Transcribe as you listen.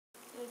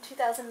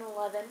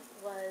2011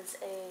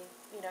 was a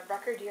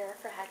record year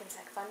for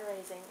Hackensack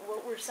fundraising.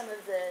 What were some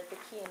of the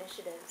key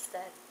initiatives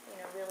that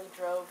really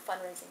drove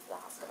fundraising for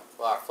the hospital?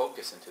 Well, our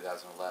focus in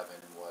 2011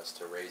 was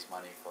to raise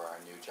money for our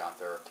new John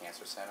Thurber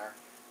Cancer Center,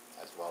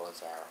 as well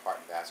as our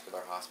Heart and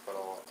Vascular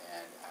Hospital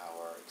and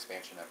our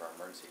expansion of our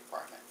emergency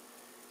department.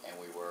 And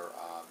we were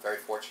very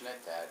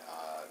fortunate that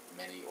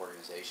many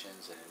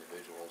organizations and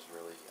individuals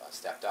really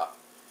stepped up.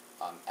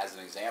 As an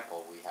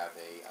example, we have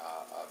a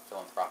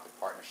philanthropic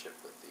partnership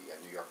with the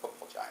New York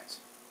Football Giants.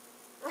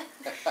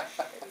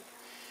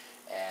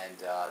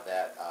 And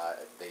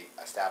they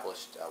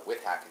established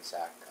with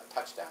Hackensack a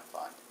touchdown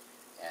fund,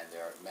 and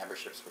their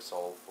memberships were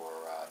sold for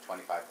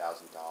 $25,000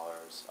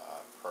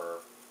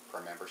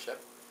 per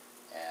membership,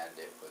 and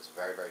it was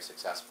very, very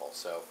successful.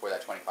 So for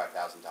that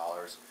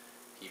 $25,000,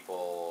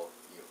 people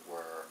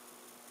were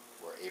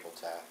able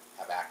to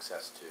have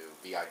access to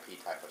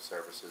VIP type of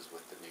services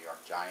with the New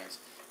York Giants.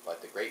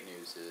 But the great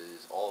news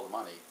is all the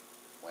money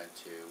went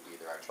to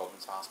either our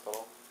Children's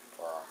Hospital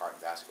or our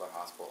Heart and Vascular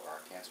Hospital or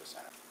our Cancer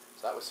Center.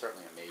 So that was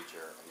certainly a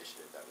major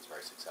initiative that was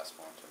very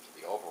successful in terms of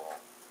the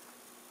overall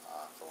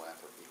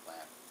philanthropy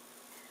plan.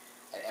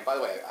 And by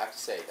the way, I have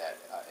to say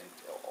that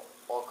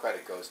all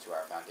credit goes to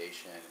our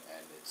foundation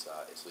and its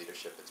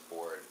leadership, its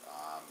board.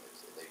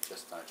 They've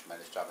just done a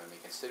tremendous job. I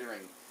mean,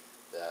 considering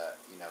the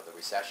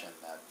recession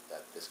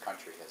that this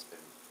country has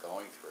been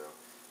going through,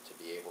 to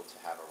be able to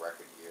have a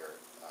record year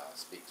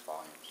speaks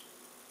volumes.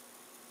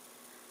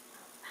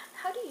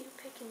 How do you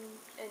pick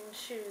and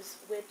choose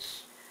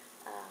which,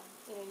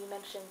 you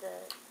mentioned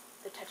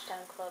the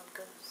Touchdown Club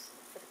goes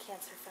for the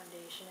Cancer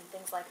Foundation and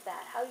things like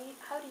that. How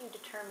do you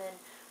determine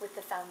with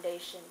the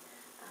foundation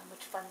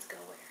which funds go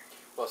where?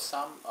 Well,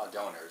 some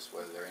donors,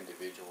 whether they're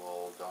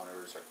individual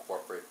donors or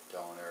corporate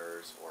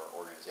donors or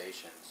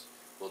organizations,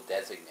 will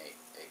designate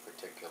a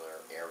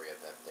particular area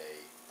that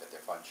their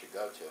funds should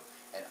go to,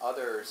 and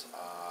others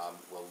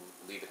will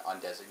leave it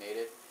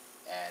undesignated,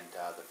 and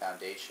the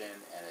foundation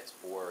and its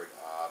board,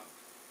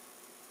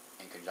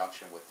 in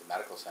conjunction with the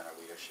medical center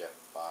leadership,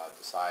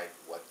 decide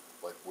what's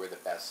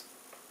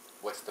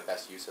the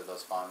best use of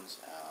those funds,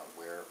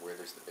 where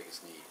there's the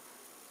biggest need.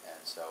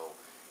 And so,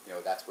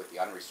 that's with the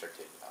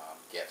unrestricted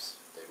gifts.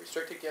 The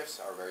restricted gifts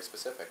are very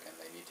specific, and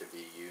they need to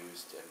be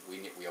used, and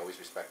we always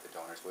respect the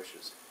donor's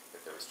wishes.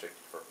 If they're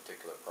restricted for a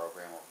particular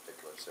program or a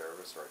particular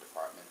service or a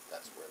department,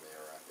 that's where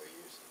they're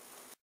used.